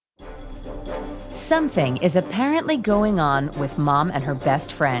Something is apparently going on with Mom and her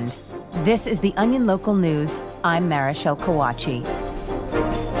best friend. This is the Onion Local News. I'm Marichelle Kawachi.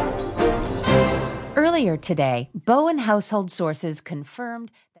 Earlier today, Bowen household sources confirmed that